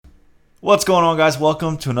What's going on, guys?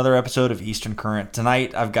 Welcome to another episode of Eastern Current.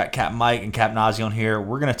 Tonight, I've got Cap Mike and Cap Nazi on here.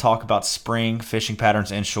 We're going to talk about spring fishing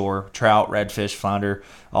patterns inshore, trout, redfish, flounder,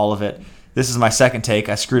 all of it. This is my second take.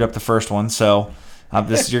 I screwed up the first one, so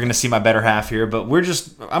you're going to see my better half here. But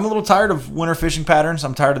I'm a little tired of winter fishing patterns.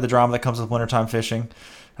 I'm tired of the drama that comes with wintertime fishing.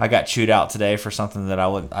 I got chewed out today for something that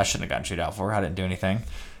I shouldn't have gotten chewed out for. I didn't do anything.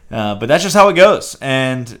 But that's just how it goes.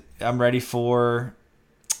 And I'm ready for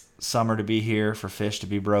summer to be here, for fish to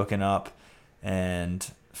be broken up,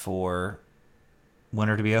 and for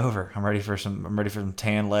winter to be over. I'm ready for some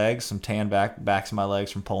tan legs, some tan backs of my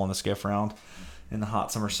legs from pulling the skiff around in the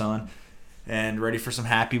hot summer sun, and ready for some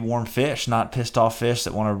happy, warm fish, not pissed off fish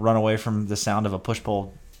that want to run away from the sound of a push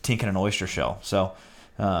pole tinking an oyster shell. So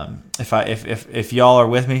if y'all are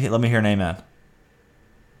with me, let me hear an amen.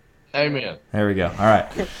 Amen. There we go. All right.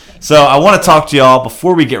 So I want to talk to y'all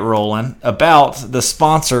before we get rolling about the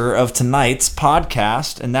sponsor of tonight's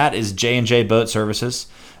podcast, and that is J&J Boat Services.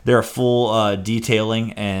 They're a full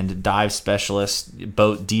detailing and dive specialist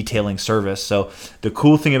boat detailing service. So the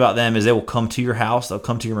cool thing about them is they will come to your house, they'll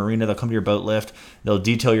come to your marina, they'll come to your boat lift, they'll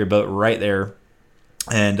detail your boat right there,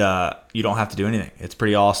 and you don't have to do anything. It's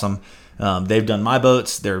pretty awesome. They've done my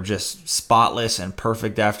boats. They're just spotless and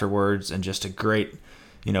perfect afterwards, and just a great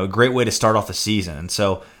way to start off the season. And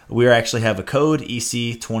so we actually have a code,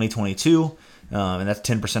 EC2022, and that's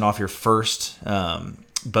 10% off your first.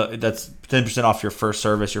 But that's 10% off your first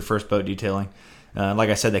service, your first boat detailing.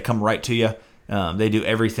 Like I said, they come right to you. They do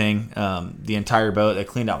everything, the entire boat. They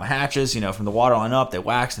cleaned out my hatches, from the water on up. They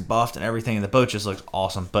waxed and buffed and everything, and the boat just looks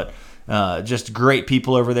awesome. But just great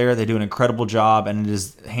people over there. They do an incredible job, and it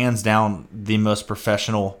is hands down the most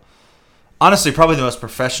professional, honestly, probably the most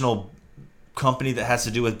professional company that has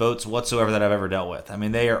to do with boats whatsoever that I've ever dealt with. I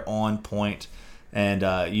mean, they are on point,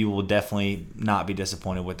 and you will definitely not be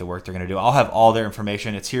disappointed with the work they're going to do. I'll have all their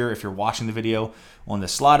information. It's here if you're watching the video on the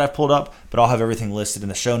slide I've pulled up, but I'll have everything listed in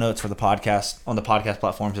the show notes for the podcast on the podcast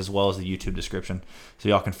platforms, as well as the YouTube description, so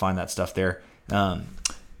y'all can find that stuff there.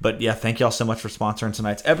 But yeah, thank y'all so much for sponsoring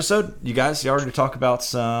tonight's episode. You guys, y'all ready to talk about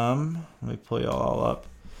some, let me pull y'all all up,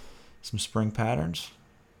 some spring patterns?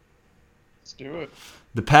 Let's do it.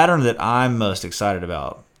 The pattern that I'm most excited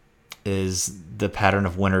about is the pattern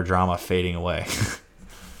of winter drama fading away.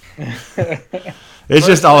 It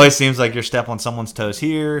just always seems like you're stepping on someone's toes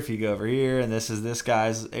here if you go over here, and this is this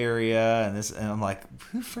guy's area, and I'm like,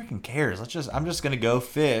 who freaking cares? I'm just gonna go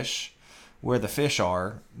fish where the fish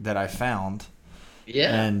are that I found.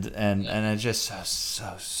 Yeah. And it's just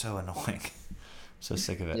so annoying. So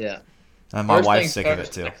sick of it. Yeah. And my wife's sick of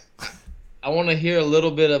it too. I want to hear a little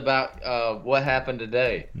bit about what happened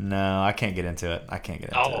today. No, I can't get into it.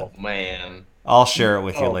 Oh, man. I'll share it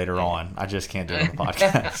with you later on. I just can't do it on the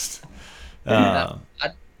podcast.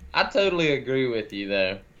 I totally agree with you,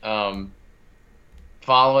 though.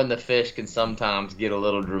 Following the fish can sometimes get a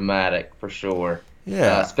little dramatic, for sure.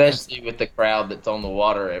 Yeah. Especially with the crowd that's on the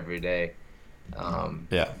water every day.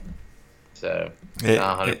 Yeah. So,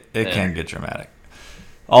 it can get dramatic.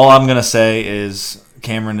 All I'm going to say is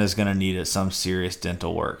Cameron is going to need some serious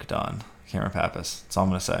dental work done. Cameron Pappas. That's all I'm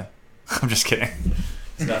going to say. I'm just kidding.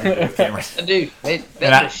 It's nothing to do with Cameron. Dude,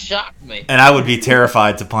 that just shocked me. And I would be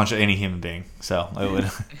terrified to punch any human being. So it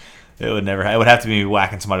would never. It would have to be me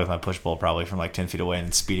whacking somebody with my push pole probably from like 10 feet away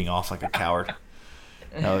and speeding off like a coward.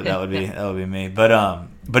 That would be me. But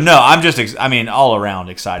no, I'm just. All around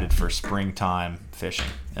excited for springtime fishing.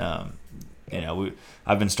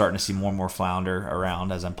 I've been starting to see more and more flounder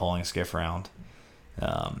around as I'm pulling a skiff around.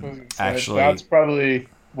 Actually, that's probably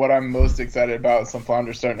what I'm most excited about. Some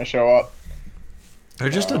flounder starting to show up. They're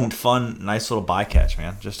just a fun, nice little bycatch,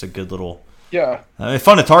 man. Just a good little. Yeah.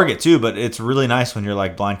 Fun to target too, but it's really nice when you're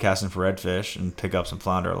like blind casting for redfish and pick up some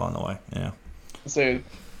flounder along the way. Yeah. So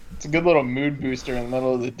it's a good little mood booster in the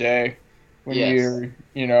middle of the day when Yes.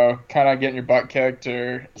 you're, kind of getting your butt kicked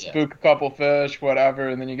or spook a couple fish, whatever,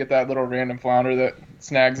 and then you get that little random flounder that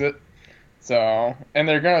snags it. So, and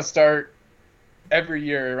they're gonna start every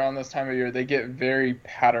year around this time of year. They get very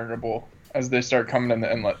patternable as they start coming in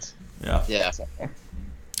the inlets. Yeah. Yeah. So,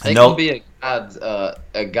 It can be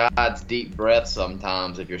a guide's deep breath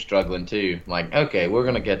sometimes if you're struggling too. Like, okay, we're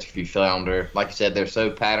going to catch a few flounder. Like you said, they're so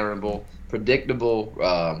patternable,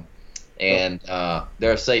 predictable, and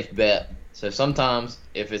they're a safe bet. So sometimes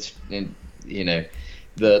if it's,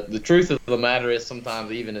 the truth of the matter is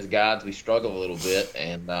sometimes even as guides we struggle a little bit,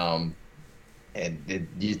 and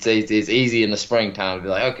you'd say it's easy in the springtime to be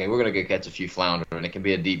like, okay, we're going to go catch a few flounder, and it can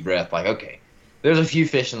be a deep breath. Like, okay, there's a few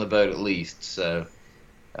fish in the boat at least, so...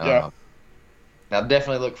 I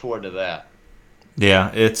definitely look forward to that. Yeah,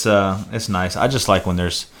 it's nice. I just like when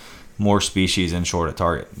there's more species inshore to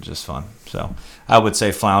target. Just fun. So I would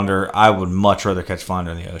say flounder. I would much rather catch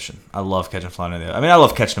flounder in the ocean. I love catching flounder in the ocean. I mean, I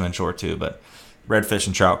love catching them inshore too, but redfish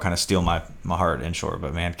and trout kind of steal my heart inshore.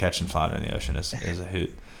 But man, catching flounder in the ocean is a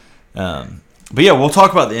hoot. But yeah, we'll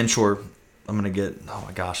talk about the inshore. I'm gonna get. Oh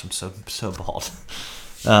my gosh, I'm so bald.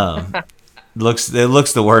 It looks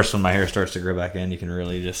the worst when my hair starts to grow back in. You can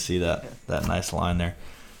really just see that nice line there.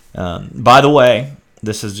 By the way,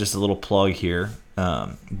 this is just a little plug here.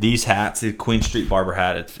 These hats, the Queen Street Barber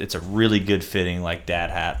hat, it's a really good fitting like dad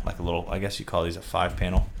hat, like a little. I guess you call these a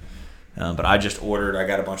 5-panel. But I just ordered. I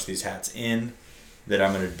got a bunch of these hats in that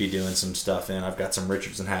I'm going to be doing some stuff in. I've got some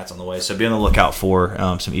Richardson hats on the way, so be on the lookout for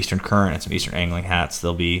some Eastern Current and some Eastern Angling hats.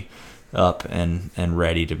 They'll be up and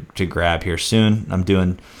ready to grab here soon. I'm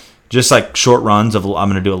doing just like short runs of. I'm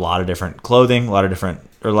going to do a lot of different clothing, a lot of different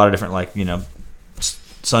like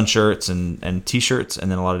sun shirts and t-shirts,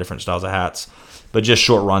 and then a lot of different styles of hats, but just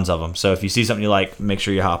short runs of them. So if you see something you like, make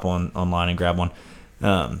sure you hop online and grab one.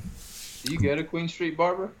 Do you go to Queen Street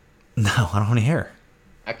Barber? No, I don't have any hair.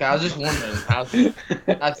 Okay, I was just wondering.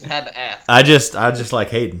 I just had to ask. I just like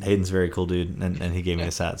Hayden. Hayden's a very cool dude, and he gave me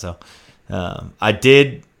this hat. So I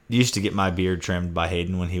did used to get my beard trimmed by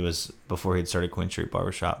Hayden before he'd started Queen Street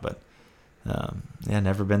Barbershop, but yeah,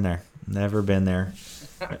 never been there.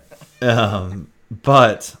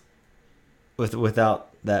 But without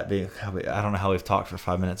that being, I don't know how we've talked for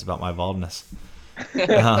 5 minutes about my baldness.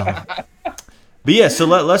 But yeah, so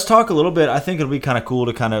let's talk a little bit. I think it'll be kind of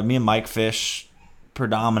cool to me and Mike fish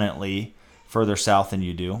predominantly further south than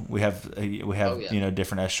you do. We have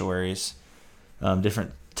different estuaries,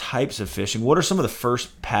 different types of fishing. What are some of the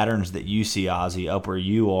first patterns that you see, Ozzy, up where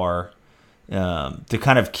you are, to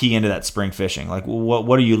kind of key into that spring fishing? Like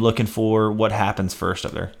what are you looking for? What happens first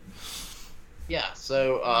up there? Yeah,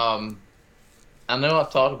 so I know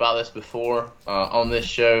I've talked about this before on this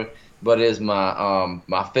show, but it is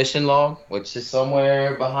my fishing log, which is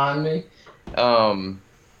somewhere behind me.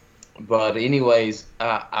 But anyways,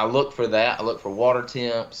 I look for that. I look for water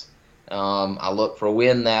temps. I look for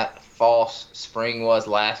when that false spring was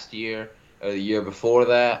last year or the year before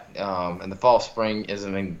that. And the false spring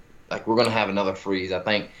we're going to have another freeze. I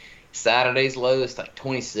think Saturday's low is like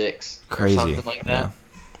 26 Crazy. Or something like that. Yeah.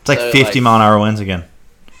 It's like 50-mile-an-hour winds again.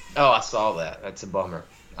 Oh, I saw that. That's a bummer.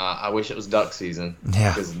 I wish it was duck season.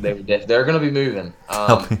 Yeah. Because they're going to be moving.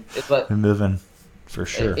 They're moving for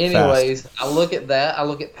sure. Anyways, fast. I look at that. I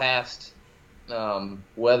look at past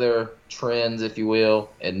weather trends, if you will.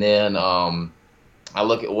 And then I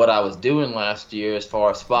look at what I was doing last year as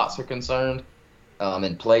far as spots are concerned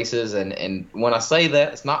in places. And when I say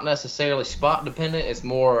that, it's not necessarily spot dependent. It's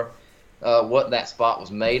more what that spot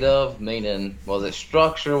was made of, meaning was it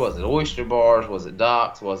structure, was it oyster bars, was it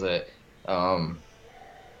docks, was it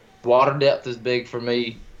water depth is big for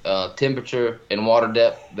me. Temperature and water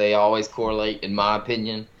depth, they always correlate in my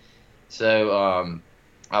opinion. So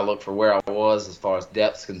I look for where I was as far as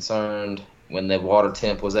depth's concerned when the water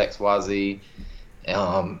temp was XYZ.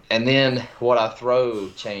 And then what I throw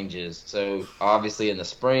changes. So obviously in the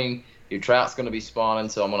spring, your trout's going to be spawning,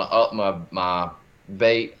 so I'm going to up my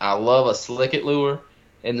bait. I love a slicket lure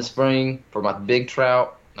in the spring for my big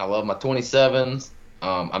trout. I love my 27s.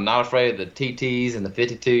 I'm not afraid of the TTs and the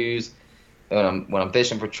 52s when I'm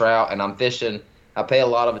fishing for trout, and I pay a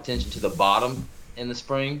lot of attention to the bottom in the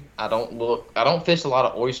spring. I don't fish a lot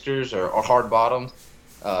of oysters or hard bottoms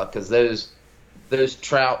because those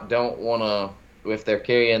trout don't want to, if they're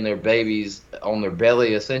carrying their babies on their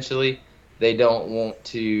belly essentially, they don't want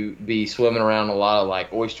to be swimming around a lot of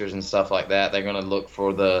like oysters and stuff like that. They're going to look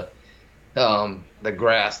for the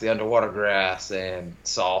grass, the underwater grass, and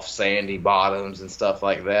soft sandy bottoms and stuff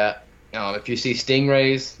like that. If you see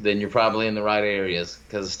stingrays, then you're probably in the right areas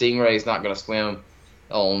because a stingray's not going to swim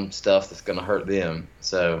on stuff that's going to hurt them.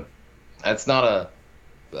 So that's not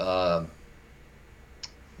a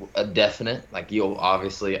definite. Like you'll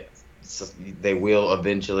obviously, they will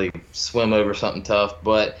eventually swim over something tough,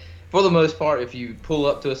 but for the most part, if you pull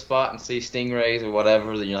up to a spot and see stingrays or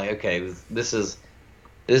whatever, then you're like, okay, this is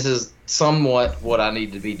somewhat what I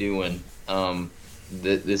need to be doing.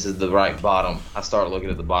 This is the right bottom. I start looking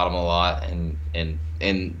at the bottom a lot, and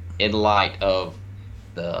in light of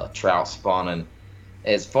the trout spawning.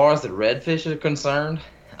 As far as the redfish are concerned,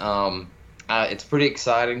 it's pretty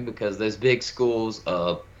exciting because those big schools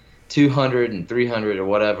of 200 and 300 or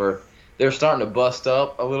whatever, they're starting to bust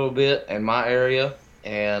up a little bit in my area.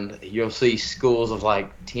 And you'll see schools of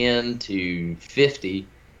like 10 to 50,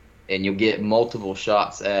 and you'll get multiple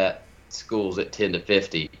shots at schools at 10 to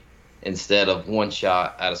 50 instead of one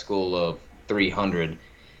shot at a school of 300.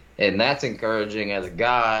 And that's encouraging as a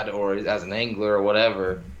guide or as an angler or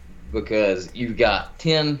whatever, because you've got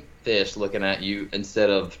 10 fish looking at you instead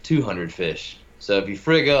of 200 fish. So if you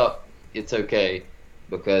frig up, it's okay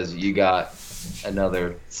because you got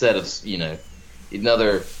another set of,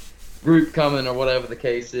 another group coming or whatever the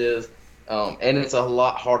case is. And it's a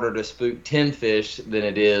lot harder to spook 10 fish than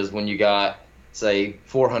it is when you got, say,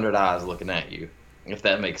 400 eyes looking at you, if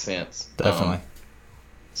that makes sense. Definitely.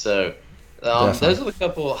 Those are the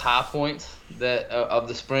couple of high points that of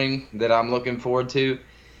the spring that I'm looking forward to.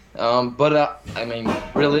 But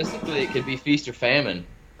realistically, it could be feast or famine,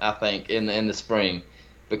 I think, in the spring,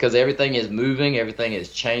 because everything is moving, everything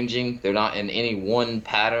is changing. They're not in any one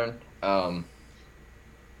pattern. Unlike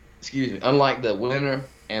the winter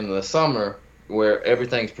and the summer, where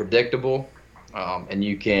everything's predictable, and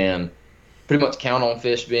you can pretty much count on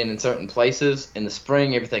fish being in certain places. In the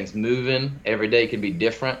spring, everything's moving. Every day can be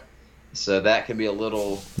different. So that can be a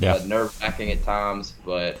little nerve-wracking at times,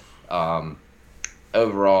 but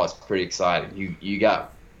overall it's pretty exciting. You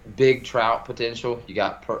got big trout potential. You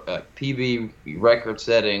got PB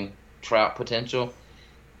record-setting trout potential,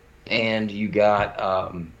 and you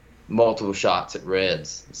got multiple shots at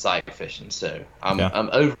reds sight fishing. So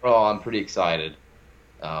I'm pretty excited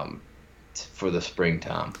for the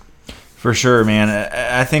springtime. For sure, man.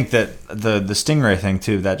 I think that the stingray thing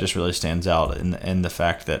too, that just really stands out in the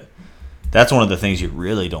fact that that's one of the things you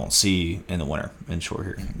really don't see in the winter inshore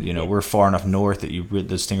here. We're far enough north that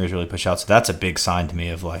the stingrays really push out. So that's a big sign to me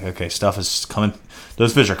of like, okay, stuff is coming.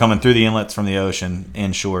 Those fish are coming through the inlets from the ocean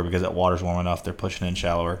inshore because that water's warm enough. They're pushing in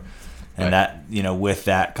shallower. And that, with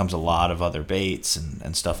that comes a lot of other baits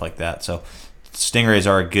and stuff like that. So stingrays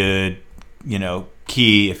are a good,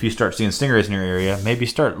 key. If you start seeing stingrays in your area, maybe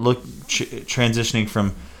start transitioning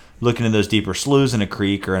from looking in those deeper sloughs in a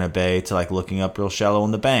creek or in a bay to like looking up real shallow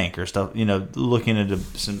in the bank or stuff, looking into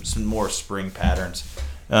some more spring patterns.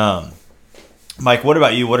 Mike, what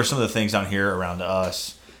about you? What are some of the things down here around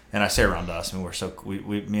us? And I say around us, I mean,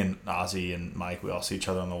 me and Ozzy and Mike, we all see each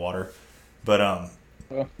other on the water, but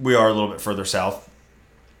we are a little bit further south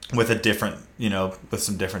with a different, with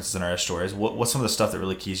some differences in our estuaries. What's some of the stuff that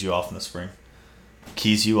really keys you off in the spring?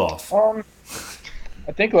 Keys you off?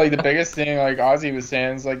 I think like the biggest thing, like Ozzy was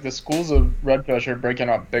saying, is like the schools of redfish are breaking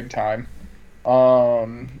up big time.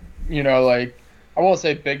 Like I won't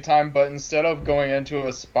say big time, but instead of going into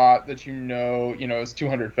a spot that is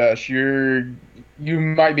 200 fish, you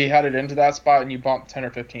might be headed into that spot and you bump 10 or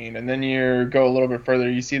 15, and then you go a little bit further,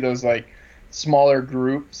 you see those like smaller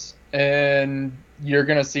groups, and you're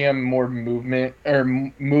gonna see them more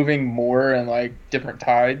moving more in like different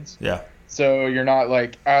tides. Yeah. So you're not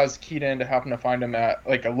like as keyed in to happen to find them at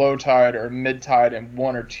like a low tide or mid tide in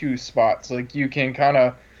one or two spots. Like you can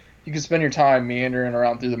spend your time meandering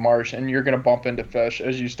around through the marsh, and you're gonna bump into fish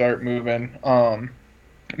as you start moving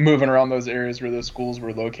around those areas where those schools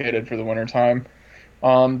were located for the wintertime.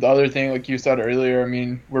 The other thing, like you said earlier, I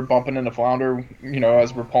mean, we're bumping into flounder.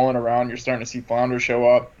 As we're pulling around, you're starting to see flounder show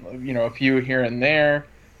up. A few here and there.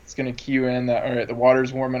 It's gonna key you in that all right, the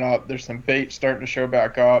water's warming up. There's some bait starting to show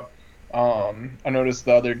back up. I noticed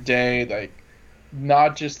the other day, like,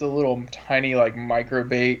 not just the little tiny, like, micro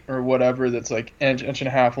bait or whatever that's, like, inch and a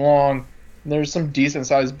half long. There's some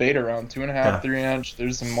decent-sized bait around, 2.5, 3 inch.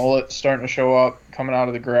 There's some mullet starting to show up, coming out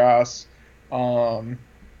of the grass. And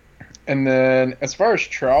then, as far as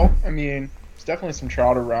trout, I mean, there's definitely some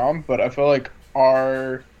trout around, but I feel like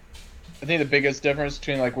I think the biggest difference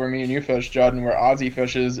between, like, where me and you fish, Judd, and where Ozzy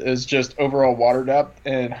fishes is just overall water depth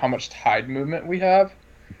and how much tide movement we have.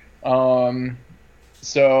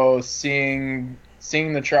 So seeing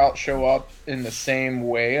the trout show up in the same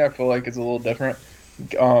way, I feel like it's a little different.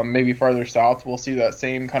 Maybe farther south, we'll see that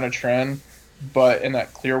same kind of trend, but in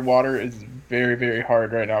that clear water is very, very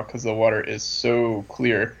hard right now because the water is so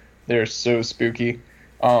clear. They're so spooky.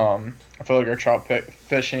 I feel like our trout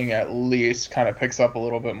fishing at least kind of picks up a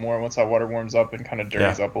little bit more once that water warms up and kind of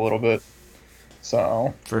dirties up a little bit.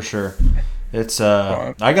 So for sure. It's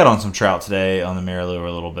I got on some trout today on the Marilou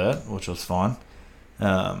a little bit, which was fun.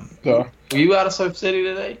 Were you out of Surf City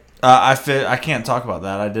today? I can't talk about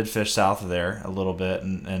that. I did fish south of there a little bit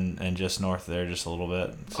and just north of there just a little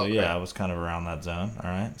bit. So yeah, I was kind of around that zone. All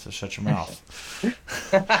right, so shut your mouth.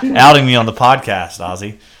 Outing me on the podcast,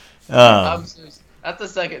 Ozzy. That's the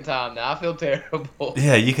second time now. I feel terrible.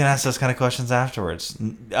 Yeah, you can ask those kind of questions afterwards.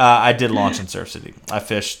 I did launch in Surf City. I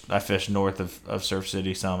fished north of Surf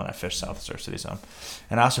City some, and I fished south of Surf City some.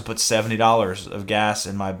 And I also put $70 of gas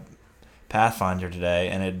in my Pathfinder today,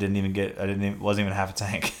 and it wasn't even half a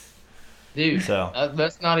tank. Dude, so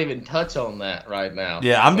let's not even touch on that right now.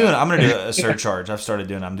 Yeah, I'm gonna do a surcharge. I've started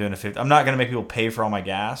doing. I'm doing a 50. I'm not gonna make people pay for all my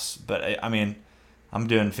gas, but I mean, I'm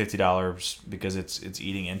doing $50 because it's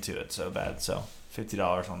eating into it so bad. So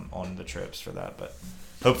 $50 on the trips for that, but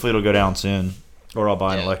hopefully it'll go down soon, or I'll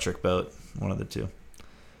buy an electric boat, one of the two.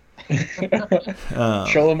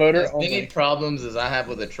 Trolling motor. As many problems as I have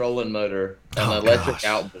with a trolling motor, an electric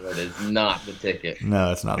outboard is not the ticket.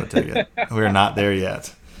 No, it's not the ticket. We're not there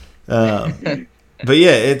yet. But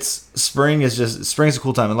yeah, spring's a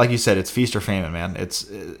cool time, and like you said, it's feast or famine, man.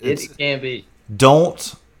 It can be.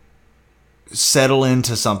 Don't settle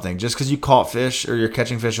into something just because you caught fish or you're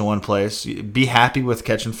catching fish in one place. Be happy with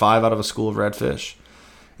catching 5 out of a school of redfish,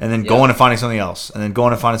 and then going and finding something else, and then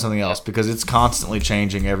going and finding something else, because it's constantly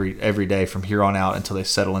changing every day from here on out until they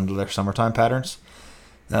settle into their summertime patterns.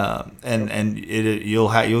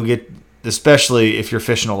 You'll get, especially if you're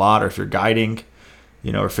fishing a lot or if you're guiding,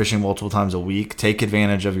 or fishing multiple times a week, take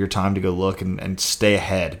advantage of your time to go look and stay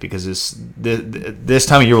ahead, because this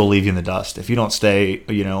time of year will leave you in the dust. If you don't stay,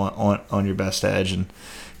 on your best edge and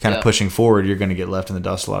kind of pushing forward, you're going to get left in the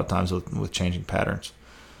dust a lot of times with changing patterns.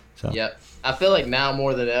 So I feel like now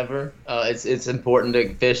more than ever, it's important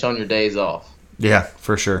to fish on your days off. Yeah,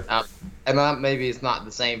 for sure. Maybe it's not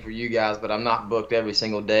the same for you guys, but I'm not booked every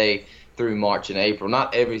single day through March and April.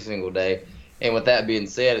 Not every single day. And with that being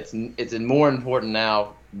said, it's more important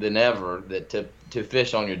now than ever that to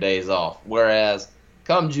fish on your days off. Whereas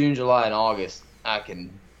come June, July, and August, I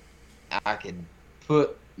can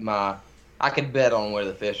bet on where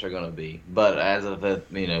the fish are going to be. But as of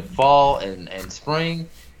fall and spring,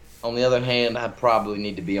 on the other hand, I probably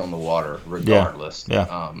need to be on the water regardless.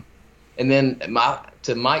 Yeah. And then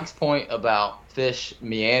to Mike's point about fish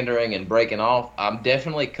meandering and breaking off, I'm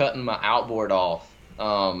definitely cutting my outboard off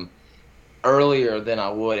earlier than I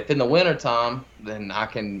would. If in the wintertime, then I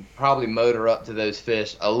can probably motor up to those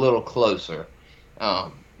fish a little closer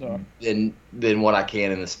than what I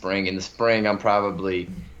can in the spring. In the spring, I'm probably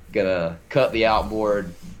going to cut the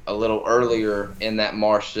outboard a little earlier in that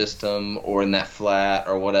marsh system or in that flat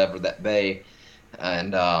or whatever, that bay.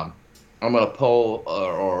 And I'm going to pull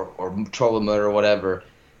or troll the motor or whatever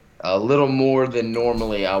a little more than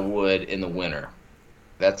normally I would in the winter.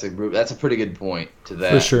 That's a pretty good point to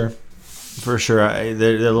that. For sure.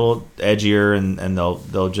 They're a little edgier, and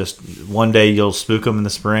they'll just, one day you'll spook them in the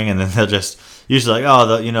spring, and then they'll just usually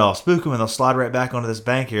I'll spook them and they'll slide right back onto this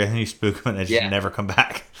bank here, and then you spook them and they just never come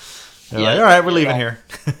back. They're like, all right, we're leaving here.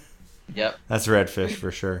 Yep. That's redfish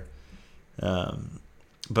for sure.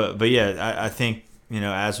 But yeah, I think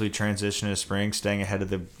as we transition to spring, staying ahead of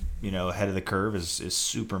the curve is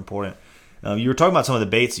super important. You were talking about some of the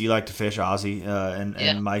baits that you like to fish, Ozzy,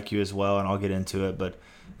 and Mike, you as well, and I'll get into it. But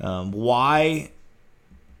why?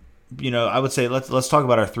 I would say let's talk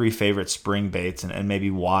about our 3 favorite spring baits and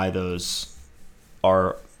maybe why those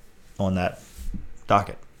are on that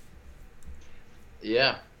docket.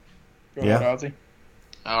 Yeah. Go ahead, Ozzy.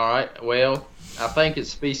 All right. Well, I think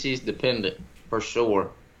it's species dependent for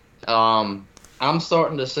sure. I'm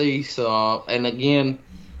starting to see some, and again,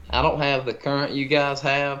 I don't have the current you guys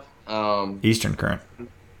have. Eastern Current.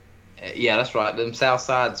 Yeah, that's right. Them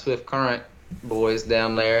Southside Swift Current boys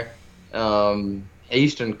down there.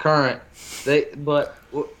 Eastern Current. But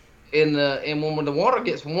when the water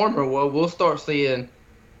gets warmer, we'll start seeing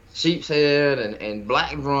sheep's head and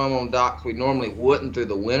black drum on docks we normally wouldn't through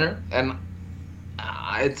the winter. And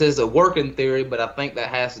it's a working theory, but I think that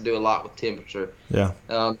has to do a lot with temperature. Yeah.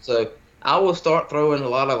 So I will start throwing a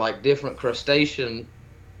lot of different crustacean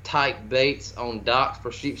type baits on docks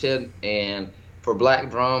for sheep's head and for black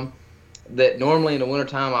drum that normally in the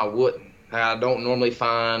wintertime I wouldn't. I don't normally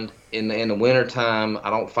find in the wintertime, I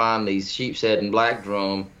don't find these sheep's head and black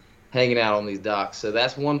drum hanging out on these docks. So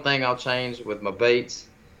that's one thing I'll change with my baits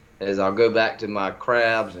is I'll go back to my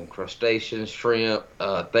crabs and crustaceans, shrimp,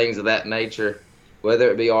 things of that nature,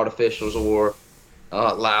 whether it be artificials or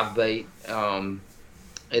live bait. And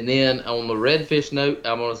then on the redfish note,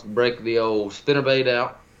 I'm going to break the old spinnerbait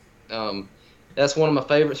out. That's one of my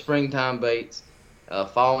favorite springtime baits.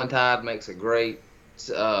 Falling Tide makes a great,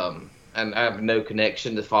 and I have no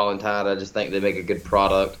connection to Falling Tide. I just think they make a good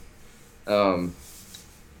product. But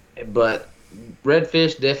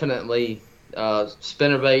redfish definitely,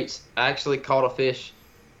 spinnerbaits. I actually caught a fish,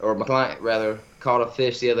 or my client rather, caught a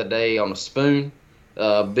fish the other day on a spoon.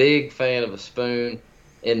 Big fan of a spoon.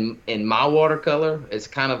 In my watercolor, it's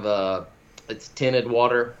kind of it's tinted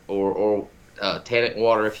water or tannic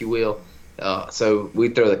water, if you will. So we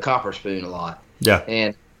throw the copper spoon a lot. Yeah.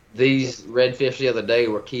 And these redfish the other day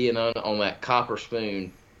were keying on that copper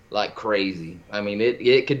spoon like crazy. I mean,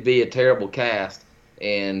 it could be a terrible cast,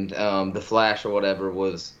 and the flash or whatever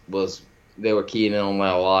was they were keying in on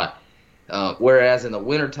that a lot. Whereas in the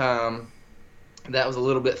wintertime, that was a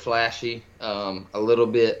little bit flashy, a little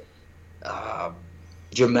bit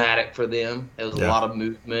dramatic for them. It was a lot of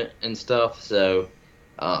movement and stuff, so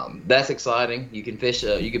that's exciting. You can fish,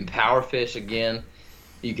 you can power fish again.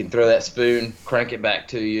 You can throw that spoon, crank it back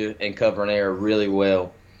to you, and cover an area really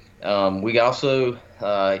well. We also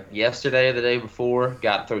yesterday or the day before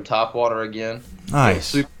got to throw topwater again.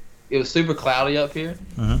 Nice. It was super cloudy up here,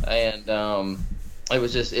 and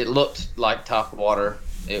it looked like topwater.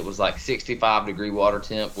 It was like 65-degree water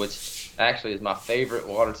temp, which actually is my favorite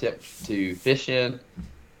water temp to fish in.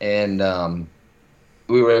 And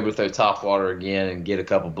we were able to throw topwater again and get a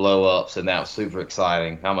couple blow-ups, and that was super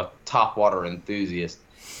exciting. I'm a topwater enthusiast.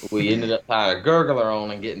 We ended up tying a gurgler on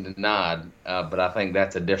and getting denied, but I think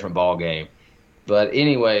that's a different ball game. But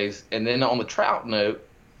anyways, and then on the trout note,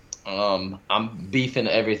 I'm beefing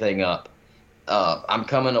everything up. I'm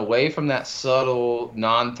coming away from that subtle,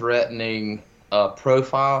 non-threatening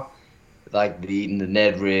profile, like the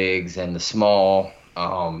Ned rigs and the small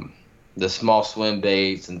swim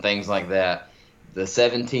baits and things like that. The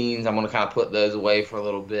 17s, I'm going to kind of put those away for a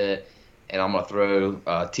little bit, and I'm going to throw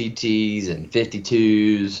TTs and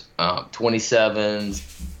 52s,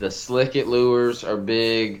 27s. The Slick-It lures are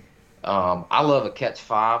big. I love a catch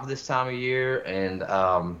 5 this time of year, and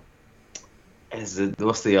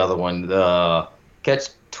what's the other one? The catch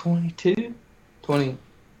 22? 20.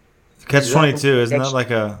 Catch 22, isn't that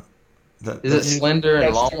like a... Is it slender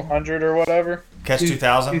and long? 200 or whatever? Catch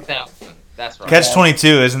 2000? 2000. That's right. Catch 22,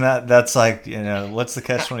 isn't that's like, what's the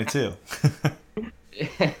catch 22?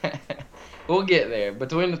 We'll get there.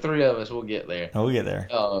 Between the three of us, we'll get there. Oh, we'll get there.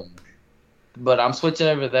 But I'm switching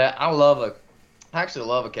over to that. I actually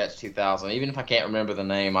love a catch 2000. Even if I can't remember the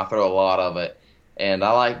name, I throw a lot of it. And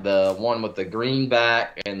I like the one with the green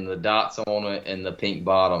back and the dots on it and the pink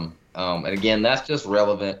bottom. And again, that's just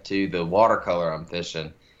relevant to the watercolor I'm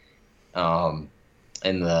fishing. From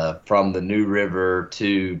the New River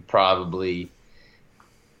to probably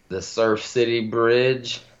the Surf City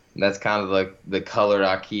Bridge. That's kind of the color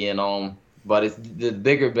I key in on. But it's the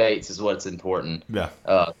bigger baits is what's important. Yeah.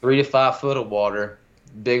 3 to 5 foot of water,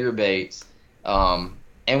 bigger baits. And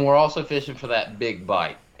we're also fishing for that big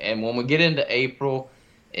bite. And when we get into April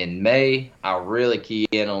and May, I'll really key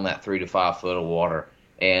in on that 3 to 5 foot of water.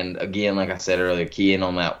 And again, like I said earlier, key in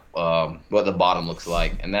on that what the bottom looks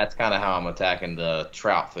like. And that's kind of how I'm attacking the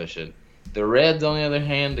trout fishing. The reds, on the other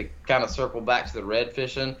hand, to kind of circle back to the red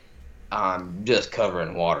fishing, I'm just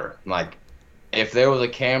covering water. Like, if there was a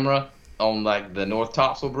camera on, like, the North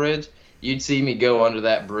Topsail Bridge, you'd see me go under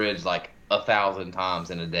that bridge, like, 1,000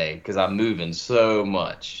 times in a day because I'm moving so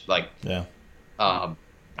much. Like, yeah.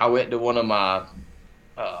 I went to one of my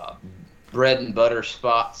bread and butter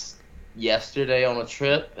spots yesterday on a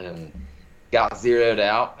trip and got zeroed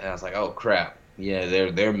out, and I was like, oh crap, yeah,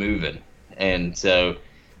 they're moving. And so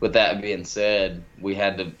with that being said, we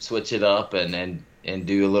had to switch it up and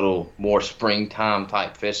do a little more springtime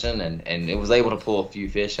type fishing, and it was able to pull a few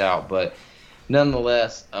fish out. But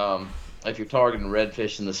nonetheless, if you're targeting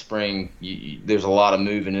redfish in the spring, there's a lot of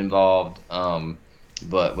moving involved.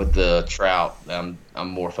 But with the trout, I'm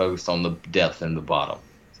more focused on the depth and the bottom.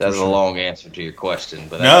 So that's a long answer to your question.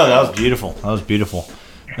 But no, that was beautiful. That was beautiful.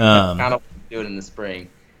 Kind of do it in the spring.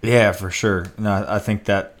 Yeah, for sure. No, I think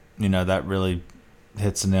that that really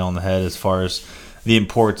hits the nail on the head as far as the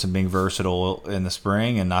importance of being versatile in the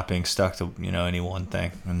spring and not being stuck to any one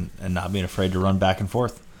thing and not being afraid to run back and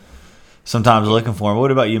forth. Sometimes looking for them. What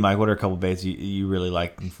about you, Mike? What are a couple baits you really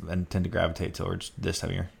like and tend to gravitate towards this time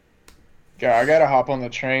of year? Yeah, I gotta hop on the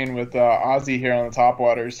train with Ozzy here on the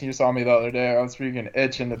topwaters. You saw me the other day. I was freaking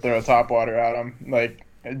itching to throw a topwater at him. Like,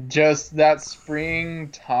 just that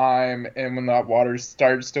springtime and when that water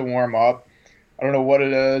starts to warm up. I don't know what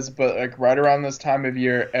it is, but like right around this time of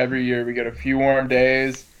year, every year we get a few warm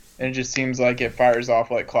days, and it just seems like it fires off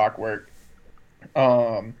like clockwork.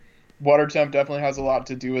 Water temp definitely has a lot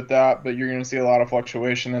to do with that, but you're going to see a lot of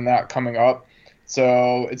fluctuation in that coming up.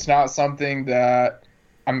 So it's not something that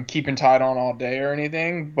I'm keeping tight on all day or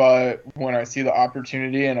anything, but when I see the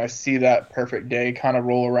opportunity and I see that perfect day kind of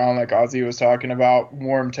roll around like Ozzy was talking about,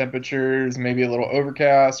 warm temperatures, maybe a little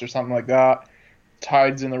overcast or something like that,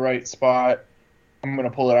 tide's in the right spot, I'm going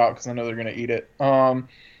to pull it out because I know they're going to eat it. The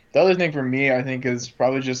other thing for me, I think, is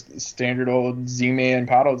probably just standard old Z-Man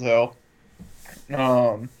paddle tail.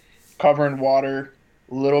 Covering water,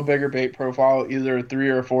 a little bigger bait profile, either a 3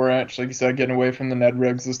 or a 4 inch, like you said, getting away from the Ned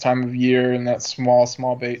rigs this time of year and that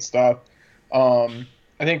small bait stuff. I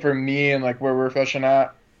think for me and like where we're fishing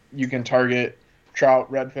at, you can target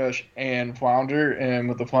trout, redfish, and flounder. And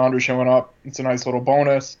with the flounder showing up, it's a nice little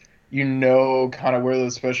bonus. you know kind of where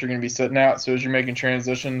those fish are going to be sitting at. So as you're making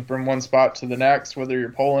transition from one spot to the next, whether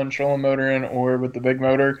you're pulling, trolling motoring, or with the big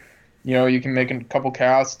motor, you can make a couple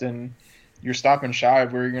casts and you're stopping shy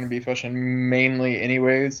of where you're going to be fishing mainly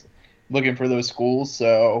anyways, looking for those schools.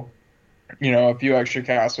 So, a few extra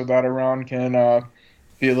casts with that around can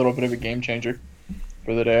be a little bit of a game changer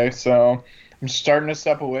for the day. So I'm starting to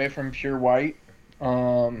step away from pure white.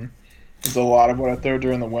 It's a lot of what I throw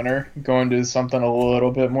during the winter, going to something a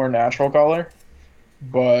little bit more natural color.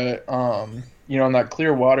 But, in that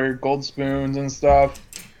clear water, gold spoons and stuff,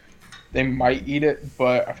 they might eat it,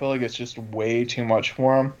 but I feel like it's just way too much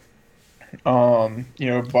for them.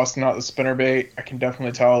 Busting out the spinnerbait, I can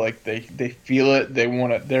definitely tell, like, they feel it, they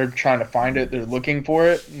want it, they're trying to find it, they're looking for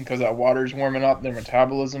it, because that water's warming up, their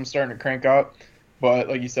metabolism's starting to crank up. But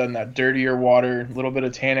like you said, in that dirtier water, a little bit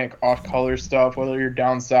of tannic, off-color stuff, whether you're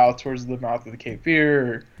down south towards the mouth of the Cape Fear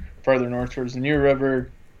or farther north towards the New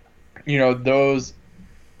River, those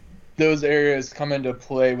areas come into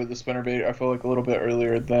play with the spinnerbait, I feel like, a little bit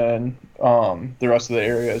earlier than the rest of the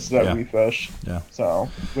areas that we fish. Yeah. So,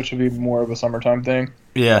 which would be more of a summertime thing.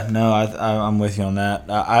 Yeah, no, I'm with you on that.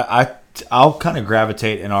 I'll kind of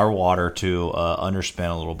gravitate in our water to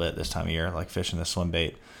underspin a little bit this time of year, like fishing the swim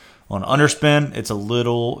bait. On underspin,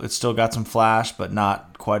 it's still got some flash, but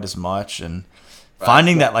not quite as much. And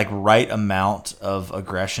finding that like right amount of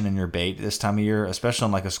aggression in your bait this time of year, especially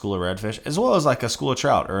on like a school of redfish, as well as like a school of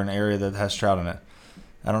trout or an area that has trout in it.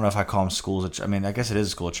 I don't know if I call them schools. I guess it is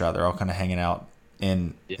a school of trout. They're all kind of hanging out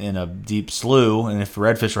in a deep slough. And if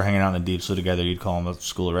redfish were hanging out in a deep slough together, you'd call them a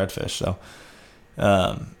school of redfish. So,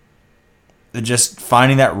 just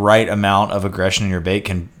finding that right amount of aggression in your bait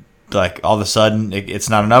can, like, all of a sudden it's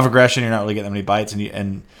not enough aggression, you're not really getting that many bites,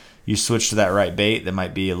 and you switch to that right bait that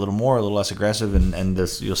might be a little more, a little less aggressive, and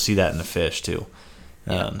you'll see that in the fish too.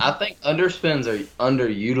 I think underspins are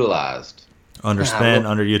underutilized.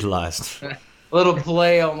 Underutilized. Little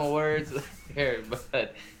play on the words here,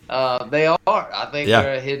 but they are. I think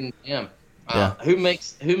they're a hidden gem. Who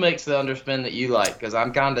makes the underspin that you like? Because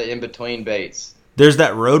I'm kind of in between baits. There's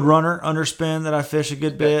that Roadrunner underspin that I fish a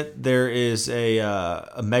good bit. There is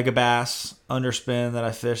a Mega Bass underspin that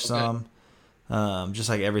I fish some. Just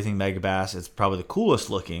like everything Mega Bass, it's probably the coolest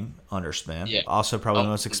looking underspin. Yeah. Also probably the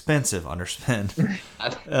most expensive underspin.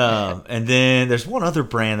 And then there's one other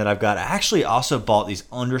brand that I've got. I actually also bought these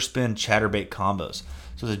underspin chatterbait combos.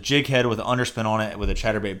 So it's a jig head with an underspin on it with a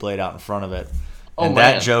chatterbait blade out in front of it. And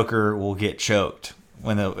that joker will get choked.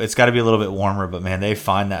 It's got to be a little bit warmer, but man, they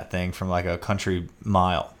find that thing from like a country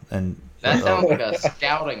mile, and that sounds like a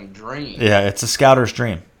scouting dream. Yeah, it's a scouter's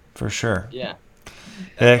dream for sure. Yeah,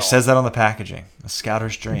 it says that on the packaging, a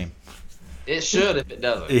scouter's dream. It should if it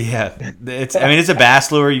doesn't. Yeah, it's a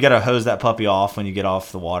bass lure. You got to hose that puppy off when you get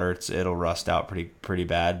off the water. It'll rust out pretty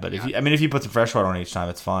bad. But if you put some fresh water on each time,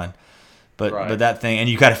 it's fine. But that thing, and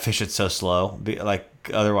you got to fish it so slow,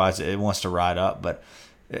 otherwise it wants to ride up, but.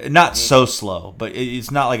 Not so slow, but it's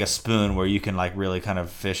not like a spoon where you can like really kind of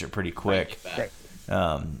fish it pretty quick.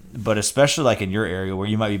 But especially like in your area where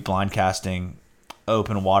you might be blind casting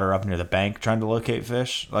open water up near the bank trying to locate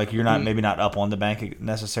fish, like you're not maybe not up on the bank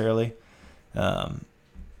necessarily.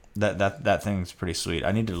 That thing's pretty sweet.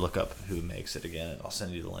 I need to look up who makes it again. I'll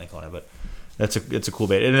send you the link on it, but it's a cool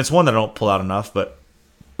bait, and it's one that I don't pull out enough. But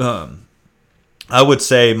I would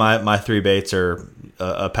say my three baits are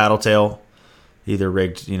a paddle tail. Either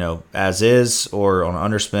rigged, as is, or on an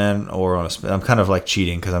underspin, or on a spin. I'm kind of like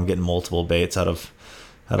cheating because I'm getting multiple baits out of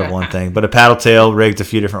one thing. But a paddle tail rigged a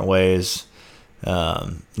few different ways.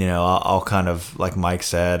 I'll kind of, like Mike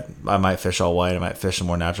said, I might fish all white. I might fish some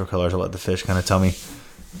more natural colors. I'll let the fish kind of tell me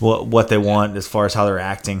what they want as far as how they're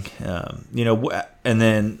acting. And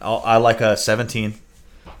then I like a 17.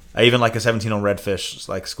 I even like a 17 on redfish,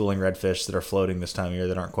 like schooling redfish that are floating this time of year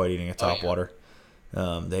that aren't quite eating a topwater.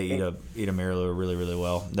 They eat a mirror really, really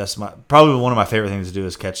well. That's probably one of my favorite things to do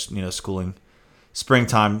is catch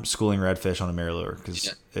springtime schooling redfish on a mirror lure because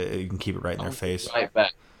you can keep it right in their face. Right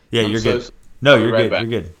back. Yeah, you're good. No, you're good.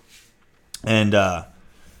 You're good. And a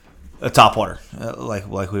topwater,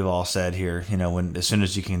 like we've all said here. As soon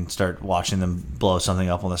as you can start watching them blow something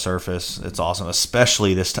up on the surface, it's awesome.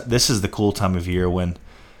 Especially this is the cool time of year when.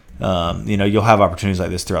 You'll have opportunities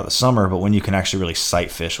like this throughout the summer, but when you can actually really sight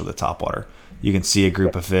fish with a topwater. You can see a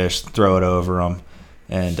group of fish, throw it over them,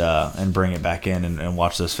 and bring it back in and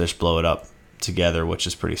watch those fish blow it up together, which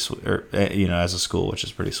is pretty sweet. Or as a school, which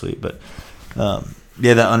is pretty sweet. But the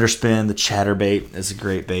underspin, the chatterbait is a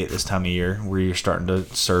great bait this time of year, where you're starting to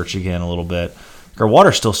search again a little bit. Our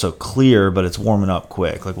water's still so clear, but it's warming up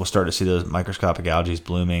quick. Like we'll start to see those microscopic algae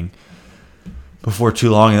blooming. before too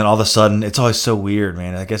long, and then all of a sudden, it's always so weird,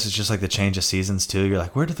 man. I guess it's just like the change of seasons too. You're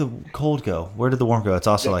like, where did the cold go? Where did the warm go? It's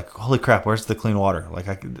also like, holy crap, where's the clean water? Like,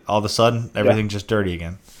 all of a sudden, everything's just dirty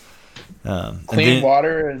again. Clean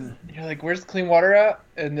water, and you're like, where's the clean water at?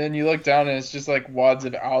 And then you look down, and it's just like wads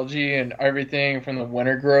of algae and everything from the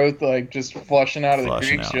winter growth, like just flushing out of the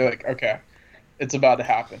creeks. You're like, okay, it's about to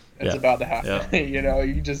happen. It's about to happen. Yeah.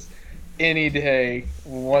 You just, any day,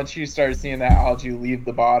 once you start seeing that algae leave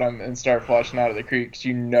the bottom and start flushing out of the creeks,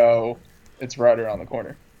 it's right around the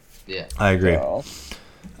corner. Yeah, I agree.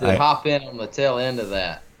 To hop in on the tail end of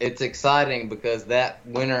that, it's exciting because that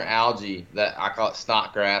winter algae, that I call it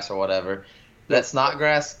snot grass or whatever, that snot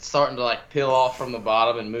grass starting to like peel off from the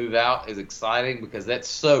bottom and move out is exciting because that's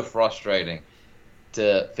so frustrating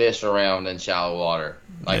to fish around in shallow water.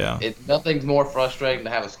 Nothing's more frustrating to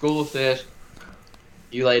have a school of fish.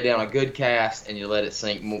 You lay down a good cast and you let it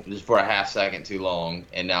sink just for a half second too long,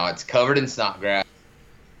 and now it's covered in snot grass.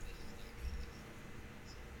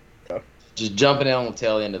 Just jumping in on the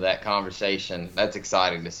tail end of that conversation, that's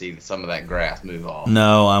exciting to see some of that grass move off.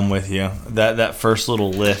 No, I'm with you. That first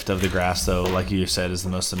little lift of the grass, though, like you said, is the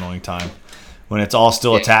most annoying time. When it's all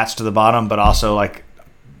still attached to the bottom, but also like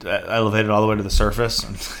elevated all the way to the surface,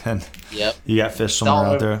 and you got fish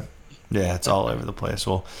somewhere out there. Yeah, it's all over the place.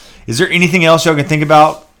 Well, is there anything else y'all can think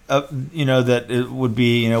about, that it would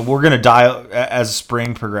be, we're going to dial, as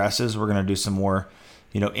spring progresses, we're going to do some more,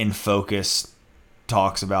 in focus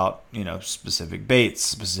talks about, specific baits,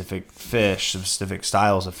 specific fish, specific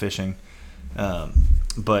styles of fishing.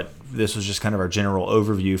 But this was just kind of our general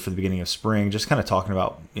overview for the beginning of spring, just kind of talking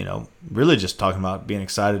about, really just talking about being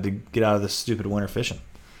excited to get out of this stupid winter fishing.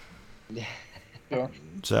 Yeah.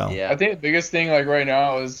 So I think the biggest thing like right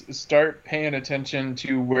now is start paying attention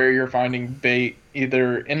to where you're finding bait,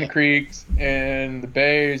 either in the creeks, in the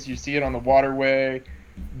bays, you see it on the waterway.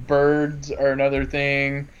 Birds are another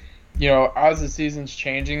thing. As the season's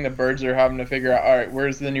changing, the birds are having to figure out, all right,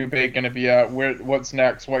 where's the new bait going to be at? What's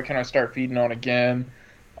next? What can I start feeding on again?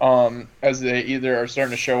 As they either are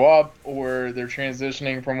starting to show up or they're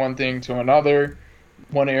transitioning from one thing to another,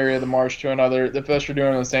 one area of the marsh to another. The fish are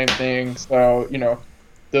doing the same thing. So,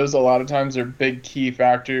 those a lot of times are big key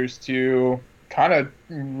factors to kind of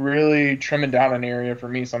really trimming down an area for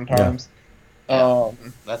me sometimes. Yeah.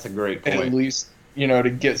 That's a great point. At least, to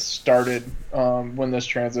get started when this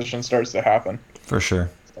transition starts to happen. For sure.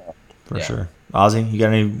 For sure. Ozzy, you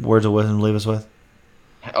got any words of wisdom to leave us with?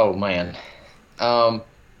 Oh, man. No,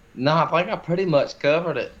 I think I pretty much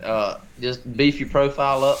covered it. Just beef your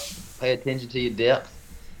profile up, pay attention to your depth,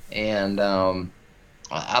 and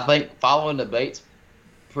I think following the bait's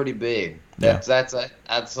pretty big. That's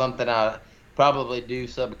something I probably do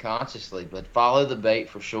subconsciously, but follow the bait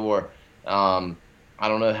for sure. I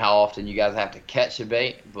don't know how often you guys have to catch a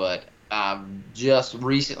bait, but I just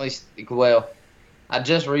recently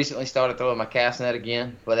started throwing my cast net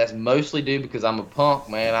again, but that's mostly due because I'm a punk,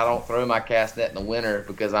 man. I don't throw my cast net in the winter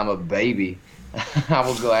because I'm a baby. I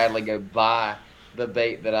will gladly go buy the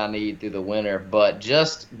bait that I need through the winter. But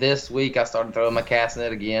just this week I started throwing my cast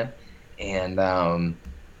net again, and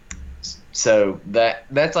so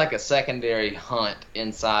that's like a secondary hunt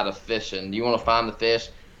inside of fishing. You want to find the fish,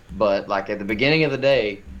 but like at the beginning of the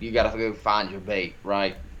day, you got to go find your bait,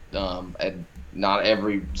 right? And not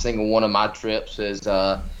every single one of my trips is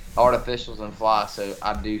artificials and fly, so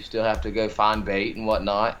I do still have to go find bait and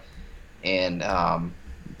whatnot, and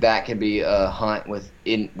that can be a hunt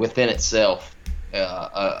within itself,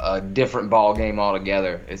 a different ball game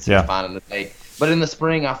altogether. It's just finding the bait. But in the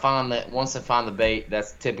spring, I find that once I find the bait,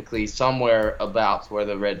 that's typically somewhere about where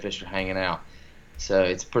the redfish are hanging out. So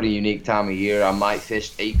it's a pretty unique time of year. I might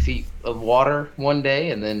fish 8 feet of water one day,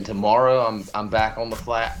 and then tomorrow I'm back on the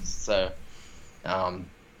flats. So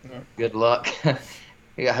good luck.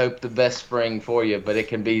 I hope the best spring for you, but it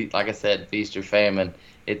can be, like I said, feast or famine.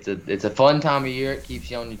 It's a fun time of year. It keeps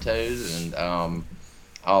you on your toes, and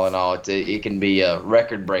all in all, it can be a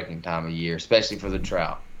record-breaking time of year, especially for the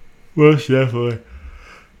trout. Most definitely.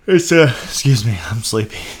 It's excuse me, I'm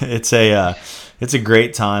sleepy. It's a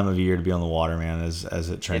great time of year to be on the water, man, as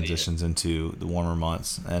it transitions into the warmer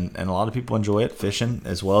months, and a lot of people enjoy it, fishing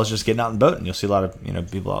as well as just getting out in the boat. And you'll see a lot of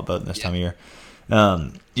people out boating this time of year.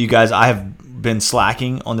 You guys, I have been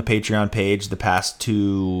slacking on the Patreon page the past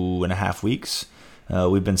 2.5 weeks.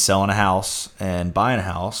 We've been selling a house and buying a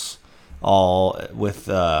house, all with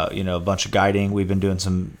a bunch of guiding. We've been doing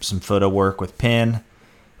some photo work with Penn.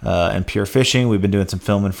 And Pure Fishing. We've been doing some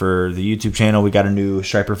filming for the YouTube channel. We got a new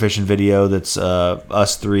striper fishing video that's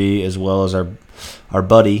us three, as well as our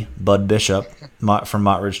buddy Bud Bishop from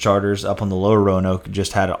Mott Ridge Charters up on the Lower Roanoke.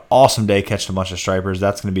 Just had an awesome day catching a bunch of stripers.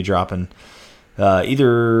 That's going to be dropping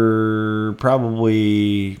either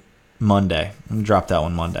probably Monday. I'm gonna drop that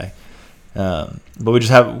one Monday. But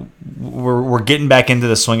we're getting back into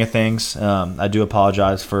the swing of things. I do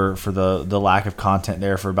apologize for the lack of content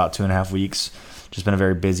there for about 2.5 weeks. Just been a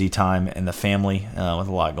very busy time in the family with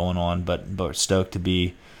a lot going on, but stoked to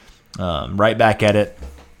be right back at it,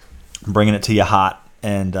 bringing it to you hot.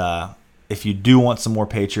 And if you do want some more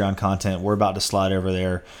Patreon content, we're about to slide over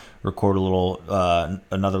there, record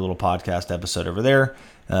another little podcast episode over there.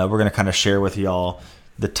 We're going to kind of share with y'all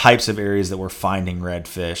the types of areas that we're finding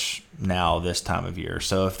redfish now this time of year.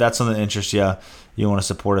 So if that's something that interests you, you want to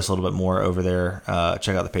support us a little bit more over there,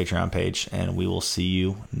 check out the Patreon page, and we will see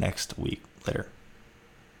you next week. Later.